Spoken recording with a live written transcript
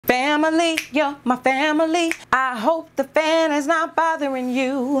Family, you're my family. I hope the fan is not bothering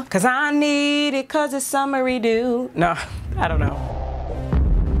you, cause I need it cause it's summery dew. No, I don't know.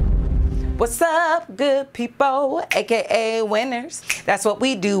 What's up, good people, aka winners? That's what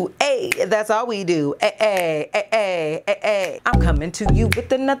we do, ayy, that's all we do, ayy, ayy, ayy. I'm coming to you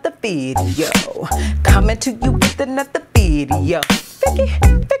with another video, coming to you with another video. Vicky,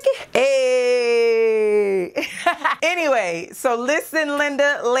 hey. Anyway, so listen,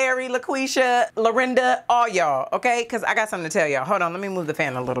 Linda, Larry, LaQuisha, Lorinda, all y'all, okay? Because I got something to tell y'all. Hold on, let me move the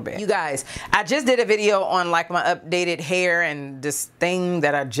fan a little bit. You guys, I just did a video on like my updated hair and this thing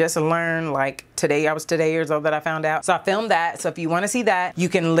that I just learned like today. I was today years old that I found out. So I filmed that. So if you want to see that, you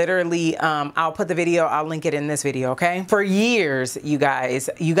can literally, I'll put the video, I'll link it in this video, okay? For years, you guys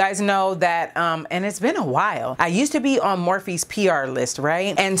know that, and it's been a while. I used to be on Morphe's PR list,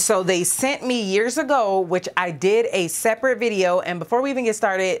 right? And so they sent me years ago, which I did a separate video. And before we even get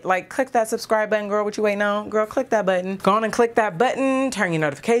started, like click that subscribe button, girl. What you waiting on? Girl, click that button. Go on and click that button, turn your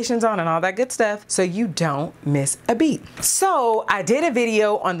notifications on and all that good stuff so you don't miss a beat. So I did a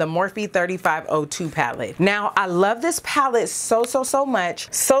video on the Morphe 35O2 palette. Now I love this palette so much.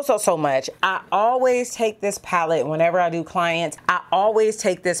 I always take this palette whenever I do clients. I always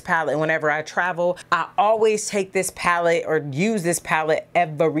take this palette whenever I travel. I always take this palette or use this palette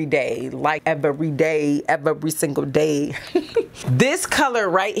every day, like every day, every single day. This color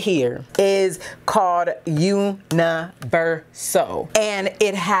right here is called Universo, and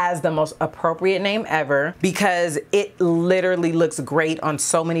it has the most appropriate name ever because it literally looks great on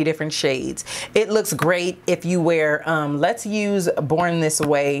so many different shades. It looks great if you wear, let's use Born This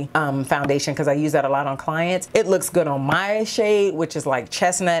Way foundation because I use that a lot on clients. It looks good on my shade, which is like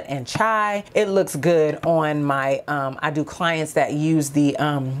chestnut and chai. It looks good on my, I do clients that use the,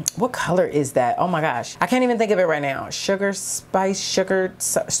 what color is that? Oh my gosh, I can't even think of it right now.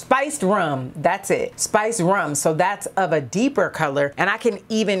 Spiced rum, that's it, spiced rum. So that's of a deeper color, and I can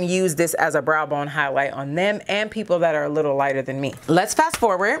even use this as a brow bone highlight on them and people that are a little lighter than me. Let's fast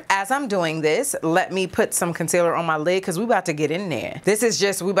forward. As I'm doing this, let me put some concealer on my lid because we about to get in there. This is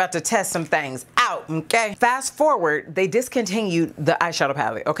just, we about to test some things out, okay? Fast forward, they discontinued the eyeshadow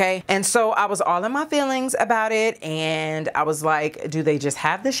palette, okay? And so I was all in my feelings about it, and I was like, do they just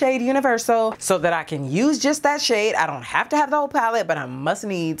have the shade Universal so that I can use just that shade? I don't have to have the whole palette, but I must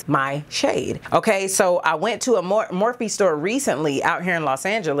need my shade, okay? So I went to a Morphe store recently out here in Los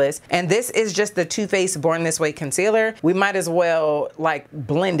Angeles, and this is just the Too Faced Born This Way concealer. We might as well like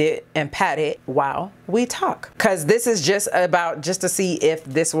blend it and pat it while we talk, because this is just about just to see if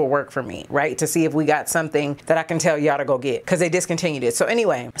this will work for me, right? To see if we got something that I can tell y'all to go get, because they discontinued it. So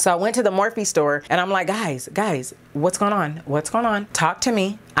anyway, so I went to the Morphe store and I'm like, guys, what's going on? What's going on? Talk to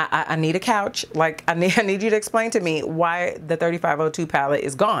me. I need a couch. Like I need you to explain to me why the 35O2 palette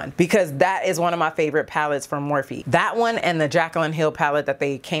is gone, because that is one of my favorite palettes from Morphe. That one and the Jaclyn Hill palette that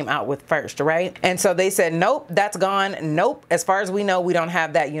they came out with first, right? And so they said, nope, that's gone. Nope, as far as we know, we don't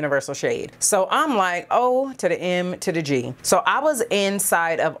have that universal shade. So I'm like, O to the M to the G. So I was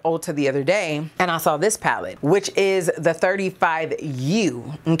inside of Ulta the other day and I saw this palette, which is the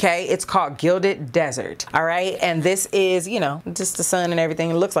 35U, okay? It's called Gilded Desert, all right? And this is, you know, just the sun and everything.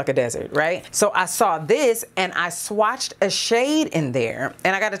 It looks like a desert, right? So I saw this and I swatched a shade in there,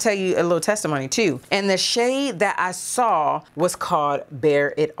 and I got to tell you a little testimony too. And the shade that I saw was called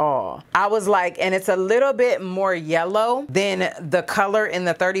Bare It All. I was like, and it's a little bit more yellow than the color in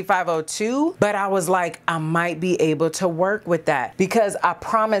the 35O2, but I was like, I might be able to work with that, because I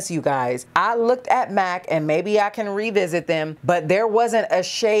promise you guys, I looked at MAC, and maybe I can revisit them, but there wasn't a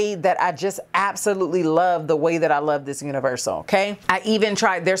shade that I just absolutely love the way that I love this Universal, okay? I even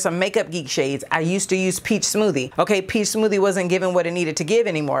tried, there's some Makeup Geek shades. I used to use Peach Smoothie. Okay, Peach Smoothie wasn't giving what it needed to give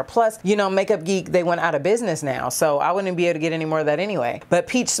anymore. Plus, you know, Makeup Geek, they went out of business now, so I wouldn't be able to get any more of that anyway. But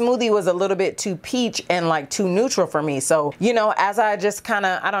Peach Smoothie was a little bit too peach and like too neutral for me. So, you know, as I just kind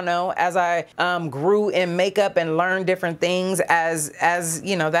of, I don't know, as I grew in makeup and learned different things, as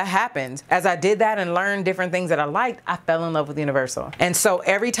you know, that happens. As I did that and learned different things that I liked, I fell in love with Universal. And so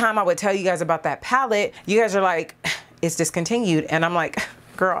every time I would tell you guys about that palette, you guys are like, it's discontinued. And I'm like,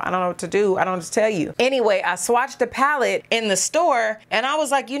 girl, I don't know what to do. I don't just tell you. Anyway, I swatched the palette in the store and I was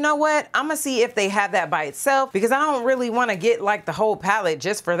like, you know what? I'm gonna see if they have that by itself, because I don't really want to get like the whole palette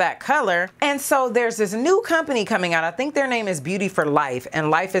just for that color. And so there's this new company coming out. I think their name is Beauty for Life, and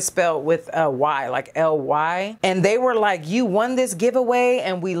life is spelled with a Y, like L-Y. And they were like, you won this giveaway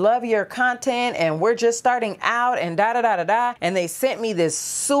and we love your content and we're just starting out and da da da da da. And they sent me this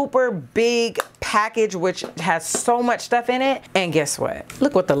super big package, which has so much stuff in it. And guess what?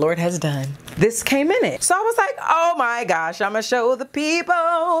 Look what the Lord has done. This came in it. So I was like, oh my gosh, I'm gonna show the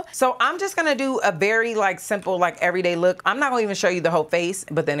people. So I'm just gonna do a very like simple, like everyday look. I'm not gonna even show you the whole face,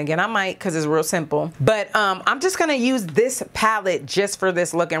 but then again, I might, cause it's real simple. But I'm just gonna use this palette just for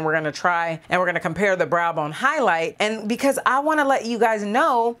this look, and we're gonna try and we're gonna compare the brow bone highlight. And because I wanna let you guys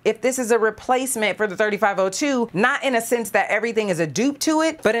know if this is a replacement for the 35O2, not in a sense that everything is a dupe to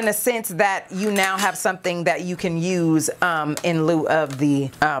it, but in a sense that you now have something that you can use in lieu of the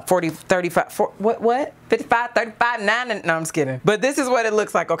 55, 35, 9, no, I'm just kidding. But this is what it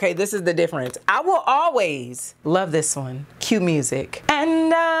looks like, okay? This is the difference. I will always love this one. Cue music.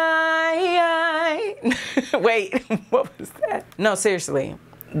 And I wait, what was that? No, seriously.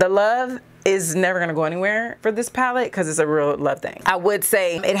 The love is never gonna go anywhere for this palette because it's a real love thing. I would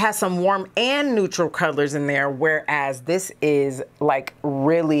say it has some warm and neutral colors in there, whereas this is like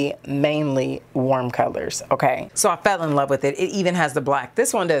really mainly warm colors, okay? So I fell in love with it. It even has the black.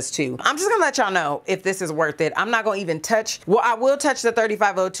 This one does too. I'm just gonna let y'all know if this is worth it. I'm not gonna even touch, well, I will touch the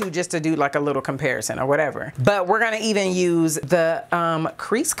 35O2 just to do like a little comparison or whatever. But we're gonna even use the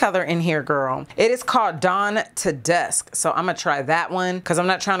crease color in here, girl. It is called Dawn to Dusk. So I'm gonna try that one because I'm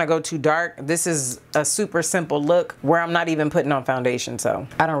not trying to go too dark. This is a super simple look where I'm not even putting on foundation, so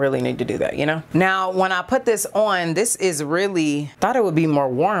I don't really need to do that, you know? Now, when I put this on, this is really, thought it would be more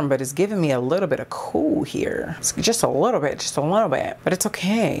warm, but it's giving me a little bit of cool here. It's just a little bit, but it's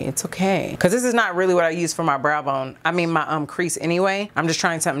okay, it's okay. Because this is not really what I use for my brow bone. I mean, my crease anyway. I'm just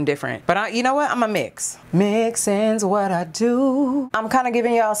trying something different. But you know what? I'm a mix. Mixing's what I do. I'm kind of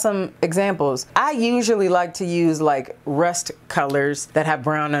giving y'all some examples. I usually like to use like rust colors that have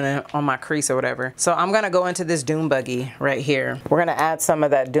brown on my crease or whatever. So I'm gonna go into this Doom Buggy right here. We're gonna add some of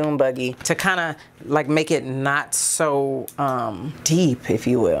that Doom Buggy to kind of like make it not so deep, if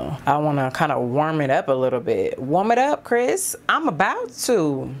you will. I wanna kind of warm it up a little bit. Warm it up, Chris. I'm about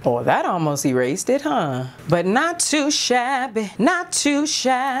to. Oh, that almost erased it, huh? But not too shabby, not too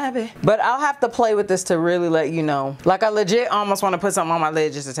shabby. But I'll have to play with this to really let you know. Like I legit almost wanna put something on my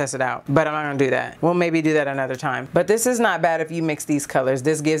lid just to test it out, but I'm not gonna do that. We'll maybe do that another time. But this is not bad if you mix these colors.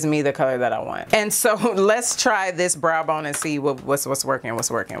 This gives me the color that I want. And so let's try this brow bone and see what's working,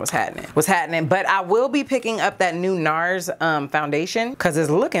 what's happening. But I will be picking up that new NARS foundation because it's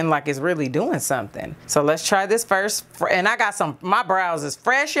looking like it's really doing something. So let's try this first. And I got my brows is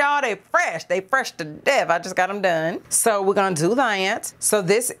fresh, y'all. They fresh to death. I just got them done. So we're gonna do that. So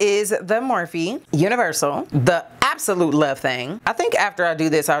this is the Morphe Universal, the absolute love thing. I think after I do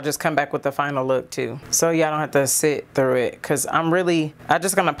this, I'll just come back with the final look too. So y'all don't have to sit through it because I'm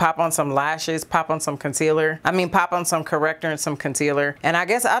just gonna pop on some lashes, pop on some concealer. I mean, pop on some corrector and some concealer. And I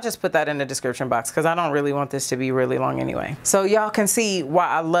guess I'll just put that in the description box because I don't really want this to be really long anyway. So y'all can see why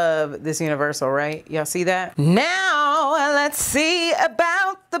I love this Universal, right? Y'all see that? Now let's see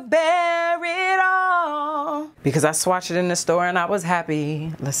about the Bear It All. Because I swatched it in the store and I was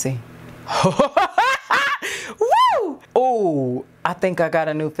happy. Let's see. Woo! Oh, I think I got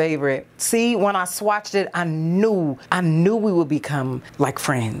a new favorite. See, when I swatched it, I knew we would become like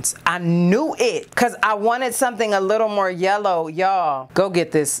friends. I knew it because I wanted something a little more yellow. Y'all, go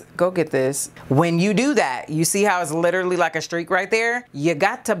get this. Go get this. When you do that, you see how it's literally like a streak right there? You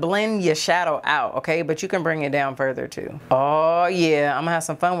got to blend your shadow out, okay? But you can bring it down further too. Oh yeah, I'm gonna have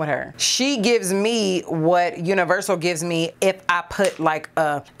some fun with her. She gives me what Universal gives me if I put like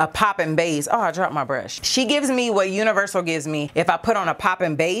a popping base. Oh, I dropped my brush. She gives me what Universal gives me if I put on a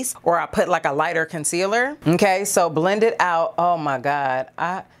popping base or I put like a lighter concealer. Okay, so blend it out. Oh my God.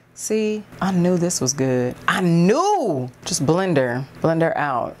 I knew this was good. I knew. Just blend her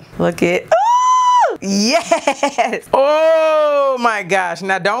out. Look at, oh, yes. Oh my gosh.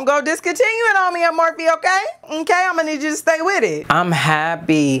 Now don't go discontinuing on me, Morphe, okay? Okay, I'm gonna need you to stay with it. I'm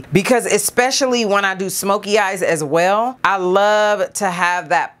happy because especially when I do smoky eyes as well, I love to have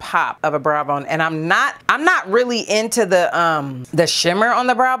that pop of a brow bone. And I'm not really into the shimmer on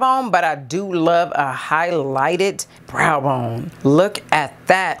the brow bone, but I do love a highlighted brow bone. Look at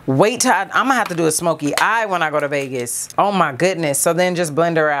that. Wait till I'm gonna have to do a smoky eye when I go to Vegas. Oh my goodness. So then just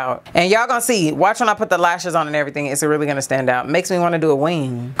blend her out. And y'all gonna see, watch when I put the lashes on and everything, it's really gonna stand out. Makes me wanna do a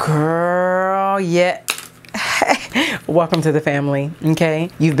wing. Girl, yeah. Welcome to the family, okay?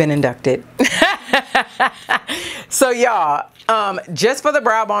 You've been inducted. So y'all, Just for the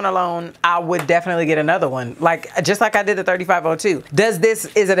brow bone alone, I would definitely get another one. Like, just like I did the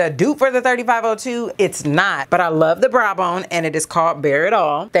 35O2. Is it a dupe for the 35O2? It's not, but I love the brow bone, and it is called Bare It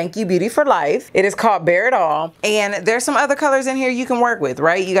All. Thank you, Beauty for Life. It is called Bare It All, and there's some other colors in here you can work with,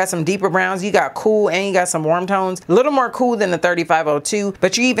 right? You got some deeper browns, you got cool, and you got some warm tones. A little more cool than the 35O2,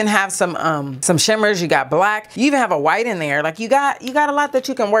 but you even have some shimmers. You got black. You even have a white in there. Like, you got a lot that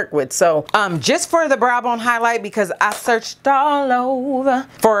you can work with. So just for the brow bone highlight, because I searched all over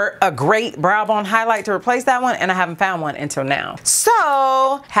for a great brow bone highlight to replace that one, and I haven't found one until now.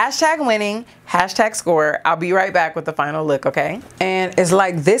 So hashtag winning, hashtag score. I'll be right back with the final look, okay? And it's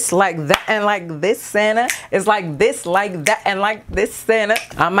like this, like that, and like this, Santa. It's like this, like that, and like this, Santa.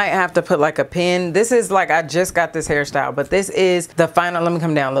 I might have to put like a pin. This is like, I just got this hairstyle, but this is the final. Let me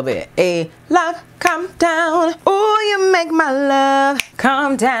come down a little bit. A love, come down. Oh, you make my love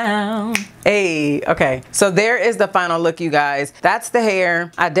come down. Hey, okay. So there is the final look, you guys. That's the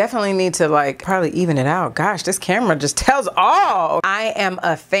hair. I definitely need to like probably even it out. Gosh, this camera just tells all. I am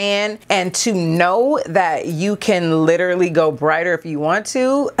a fan, and to know that you can literally go brighter if you want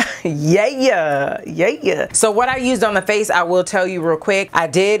to. yeah. So what I used on the face, I will tell you real quick. I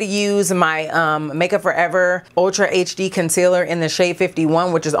did use my Makeup Forever Ultra HD Concealer in the shade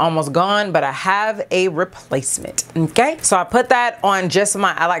 51, which is almost gone, but I have a replacement, okay? So I put that on just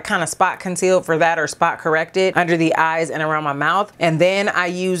I like kind of spot concealed for that, or spot corrected under the eyes and around my mouth. And then I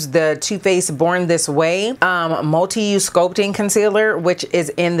used the Too Faced Born This Way multi-use sculpting concealer, which is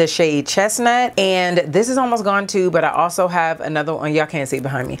in the shade Chestnut. And this is almost gone too, but I also have another one. Y'all can't see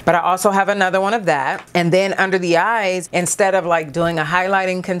behind me, but I also have another one of that. And then under the eyes, instead of like doing a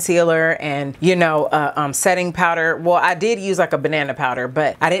highlighting concealer and, you know, setting powder, well, I did use like a banana powder,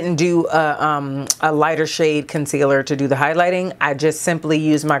 but I didn't do a lighter shade concealer to do the highlighting. I just simply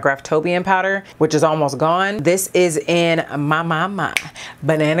used my Graftobian powder, which is almost gone. This is in my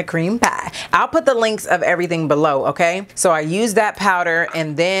banana cream pie. I'll put the links of everything below, okay? So I used that powder,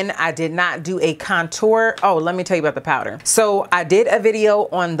 and then I did not do a contour. Oh, let me tell you about the powder. So I did a video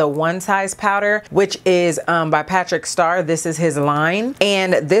on the One Size powder, which is by Patrick Starr. This is his line,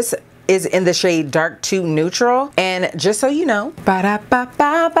 and this is in the shade Dark 2 Neutral. And just so you know,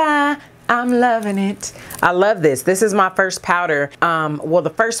 ba-da-ba-ba-ba, I'm loving it. I love this. This is my first powder. Well, the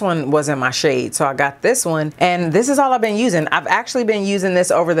first one was in my shade, so I got this one, and this is all I've been using. I've actually been using this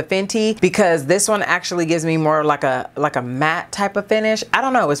over the Fenty because this one actually gives me more like a matte type of finish. I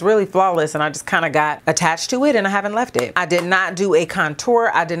don't know, it's really flawless, and I just kind of got attached to it, and I haven't left it. I did not do a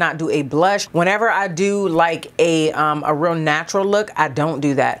contour. I did not do a blush. Whenever I do like a real natural look, I don't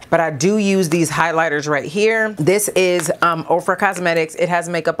do that, but I do use these highlighters right here. This is Ofra Cosmetics. It has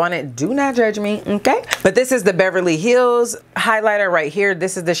makeup on it. Do not judge me, okay? But this is the Beverly Hills highlighter right here.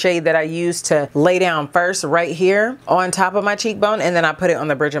 This is the shade that I use to lay down first right here on top of my cheekbone, and then I put it on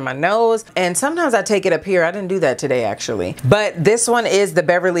the bridge of my nose, and sometimes I take it up here. I didn't do that today actually, but this one is the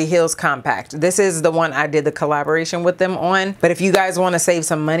Beverly Hills Compact. This is the one I did the collaboration with them on, but if you guys want to save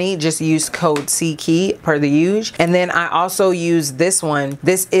some money, just use code Ckey per the usual. And then I also use this one.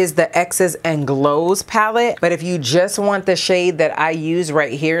 This is the X's and Glows palette, but if you just want the shade that I use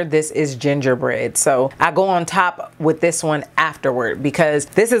right here, this is Gingerbread. So I go on top with this one afterward because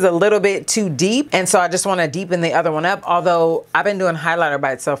this is a little bit too deep, and so I just want to deepen the other one up. Although I've been doing highlighter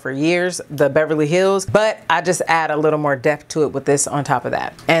by itself for years, the Beverly Hills, but I just add a little more depth to it with this on top of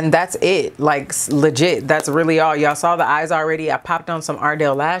that. And that's it, like legit. That's really all. Y'all saw the eyes already. I popped on some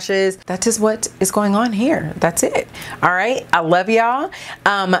Ardell lashes. That's just what is going on here. That's it. All right, I love y'all.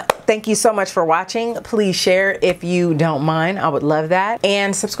 Thank you so much for watching. Please share if you don't mind. I would love that.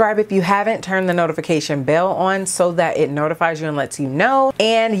 And subscribe if you haven't. Turn the notification bell on so that it notifies you and lets you know.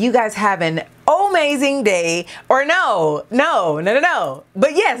 And you guys have an amazing day, or no,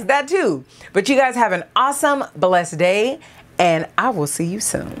 but yes, that too. But you guys have an awesome, blessed day, and I will see you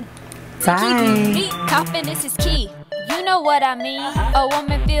soon. Bye. Confidence is key. You know what I mean. A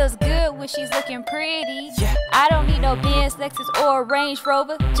woman feels good when she's looking pretty. I don't need no Benz, Lexus, or a Range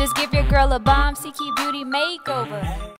Rover. Just give your girl a bomb Ckey beauty makeover.